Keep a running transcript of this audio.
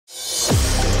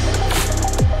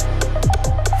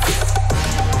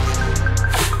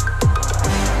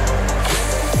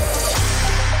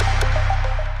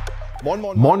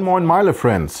Moin Moin Meyle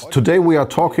friends! Today we are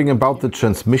talking about the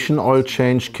transmission oil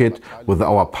change kit with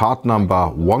our part number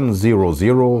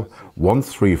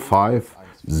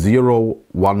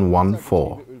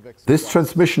 100135014. This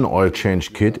transmission oil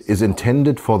change kit is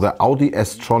intended for the Audi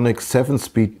S-Tronic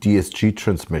 7-speed DSG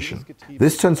transmission.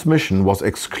 This transmission was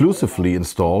exclusively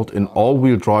installed in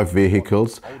all-wheel drive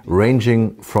vehicles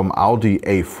ranging from Audi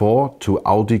A4 to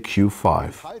Audi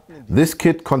Q5. This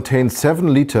kit contains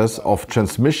 7 liters of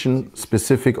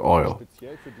transmission-specific oil,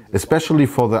 especially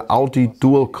for the Audi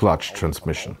dual-clutch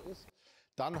transmission.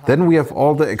 Then we have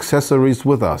all the accessories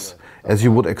with us, as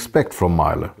you would expect from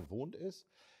Meyle.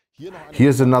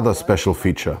 Here's another special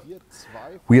feature.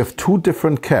 We have 2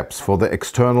 different caps for the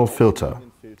external filter.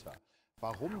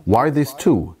 Why these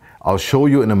 2? I'll show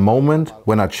you in a moment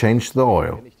when I change the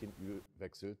oil.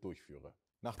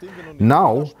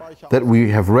 Now that we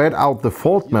have read out the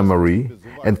fault memory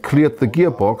and cleared the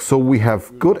gearbox so we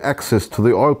have good access to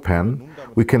the oil pan,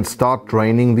 we can start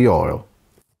draining the oil.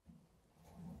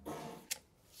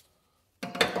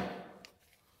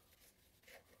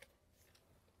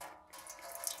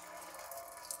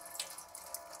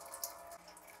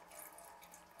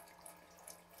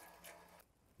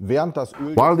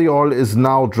 While the oil is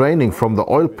now draining from the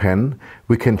oil pan,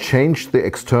 we can change the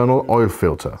external oil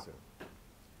filter.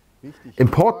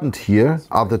 Important here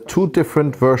are the 2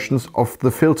 different versions of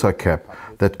the filter cap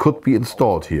that could be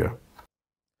installed here.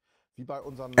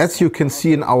 As you can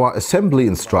see in our assembly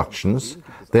instructions,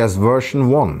 there's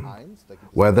version 1,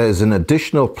 where there is an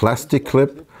additional plastic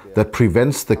clip that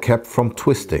prevents the cap from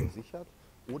twisting.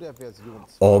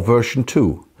 Or version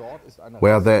 2,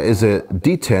 where there is a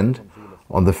detent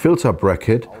on the filter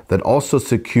bracket that also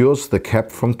secures the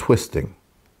cap from twisting.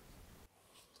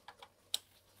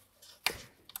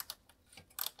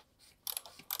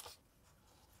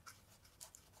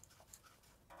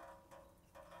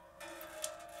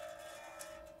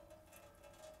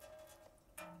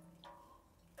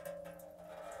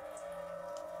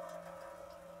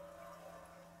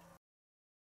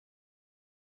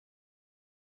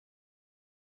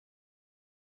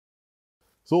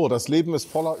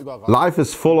 Life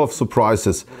is full of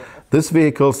surprises. This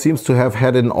vehicle seems to have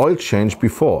had an oil change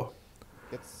before.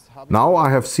 Now I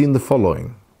have seen the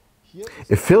following.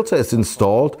 A filter is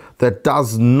installed that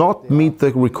does not meet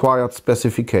the required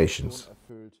specifications.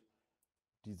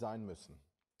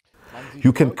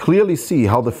 You can clearly see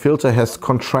how the filter has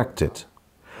contracted.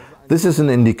 This is an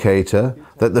indicator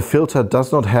that the filter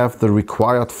does not have the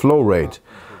required flow rate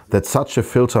that such a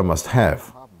filter must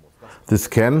have. This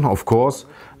can, of course,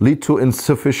 lead to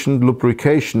insufficient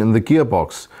lubrication in the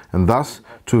gearbox and thus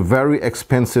to very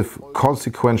expensive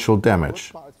consequential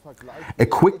damage. A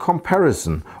quick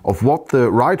comparison of what the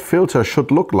right filter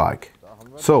should look like.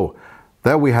 So,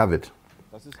 there we have it.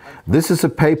 This is a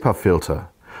paper filter,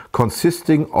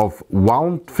 consisting of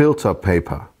wound filter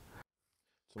paper.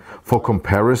 For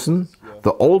comparison,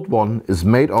 the old one is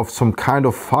made of some kind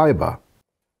of fiber.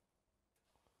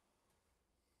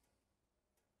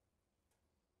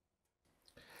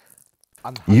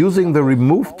 Using the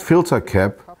removed filter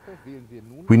cap,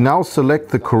 we now select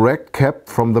the correct cap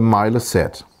from the Meyle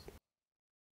set.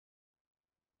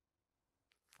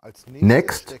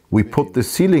 Next, we put the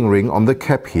sealing ring on the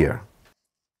cap here.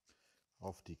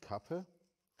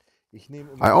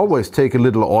 I always take a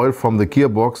little oil from the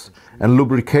gearbox and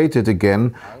lubricate it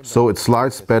again so it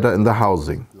slides better in the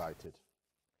housing.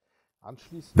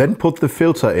 Then put the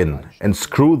filter in and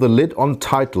screw the lid on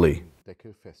tightly.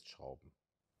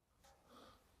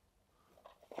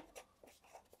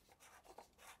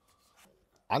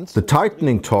 The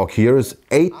tightening torque here is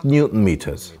 8 Newton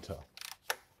meters.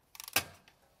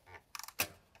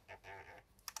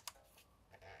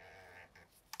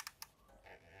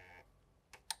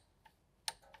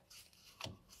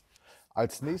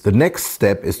 The next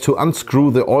step is to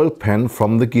unscrew the oil pan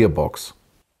from the gearbox.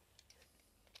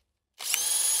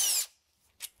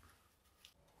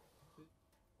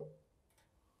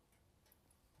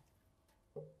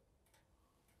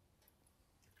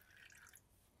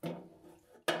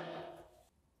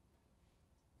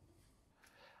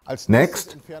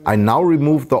 Next, I now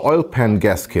remove the oil pan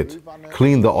gasket,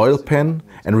 clean the oil pan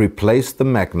and replace the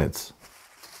magnets.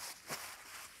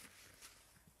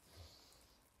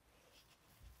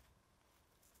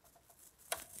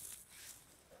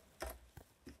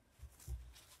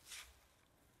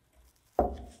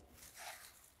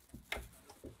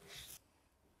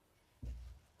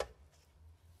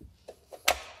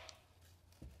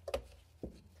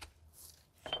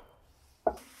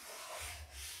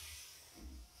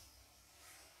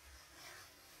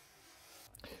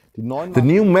 The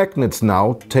new magnets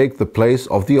now take the place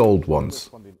of the old ones.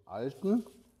 halten.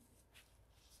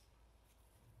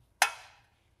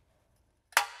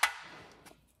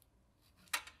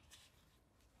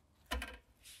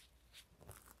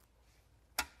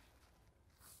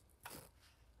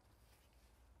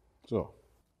 So.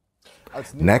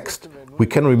 Next, we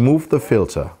can remove the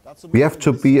filter. We have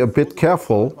to be a bit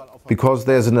careful because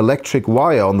there's an electric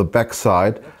wire on the back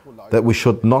side that we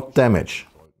should not damage.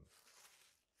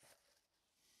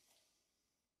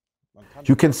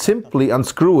 You can simply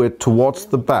unscrew it towards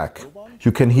the back.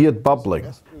 You can hear it bubbling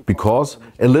because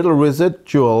a little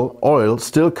residual oil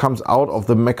still comes out of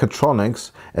the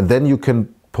mechatronics, and then you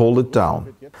can pull it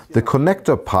down. The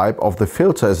connector pipe of the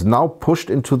filter is now pushed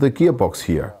into the gearbox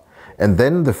here. And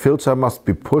then the filter must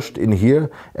be pushed in here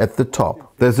at the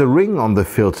top. There's a ring on the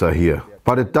filter here,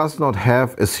 but it does not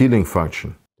have a sealing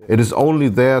function. It is only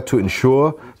there to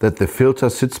ensure that the filter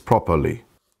sits properly.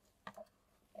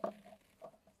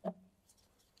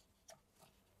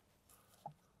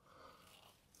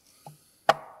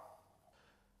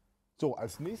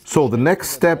 So the next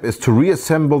step is to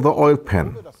reassemble the oil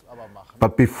pan.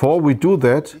 But before we do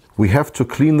that, we have to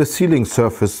clean the sealing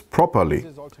surface properly.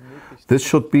 This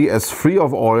should be as free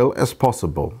of oil as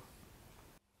possible.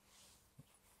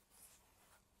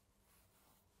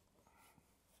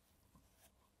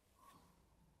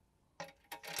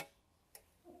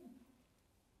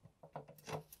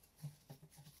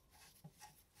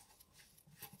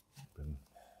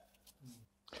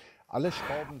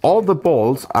 All the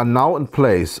bolts are now in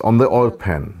place on the oil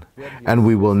pan, and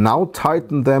we will now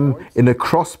tighten them in a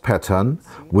cross pattern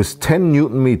with 10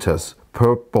 Newton meters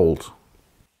per bolt.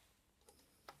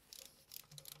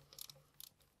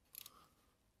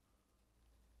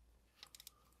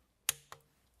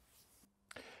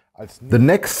 The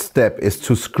next step is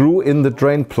to screw in the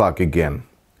drain plug again.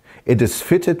 It is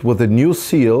fitted with a new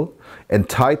seal and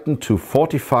tightened to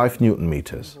 45 Newton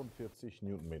meters.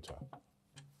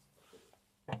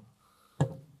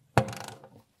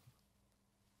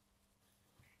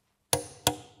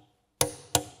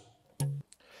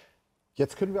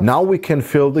 Now we can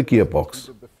fill the gearbox.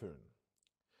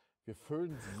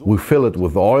 We fill it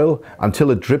with oil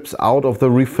until it drips out of the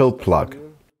refill plug.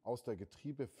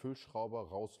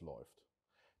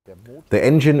 The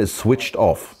engine is switched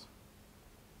off.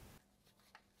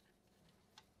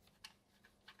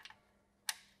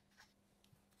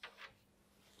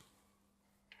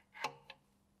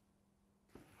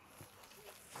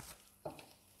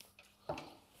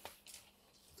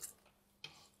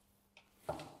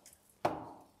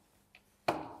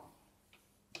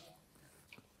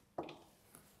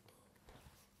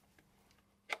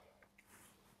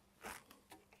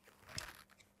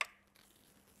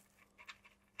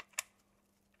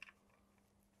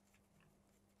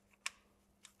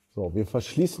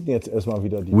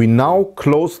 We now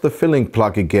close the filling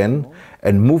plug again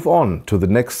and move on to the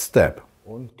next step.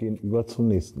 Und gehen über zum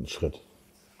nächsten Schritt.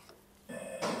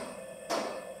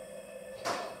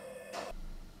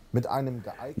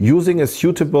 Using a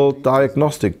suitable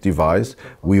diagnostic device,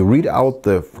 we read out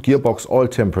the gearbox oil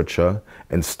temperature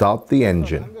and start the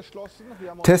engine.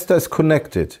 Tester is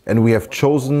connected and we have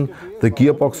chosen the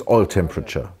gearbox oil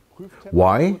temperature.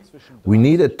 Why? We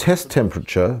need a test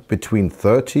temperature between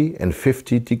 30 and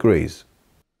 50 degrees.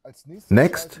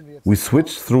 Next, we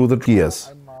switch through the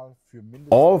gears,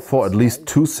 all for at least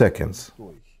 2 seconds.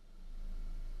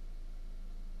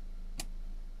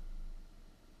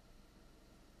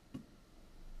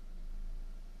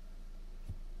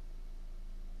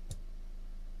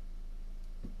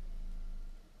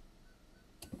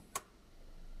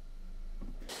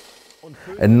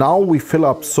 And now we fill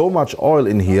up so much oil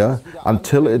in here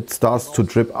until it starts to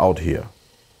drip out here.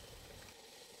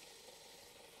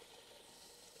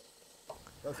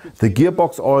 The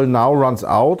gearbox oil now runs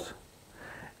out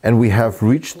and we have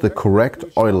reached the correct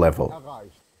oil level.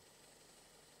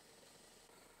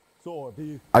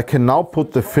 I can now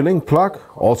put the filling plug,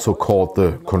 also called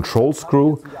the control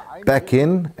screw, back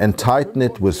in and tighten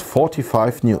it with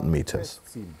 45 Newton meters.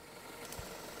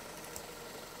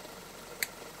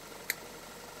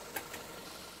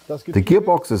 The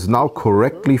gearbox is now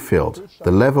correctly filled.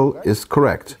 The level is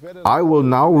correct. I will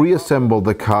now reassemble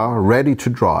the car ready to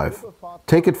drive.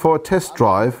 Take it for a test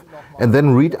drive and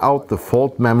then read out the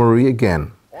fault memory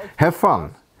again. Have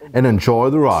fun and enjoy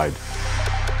the ride.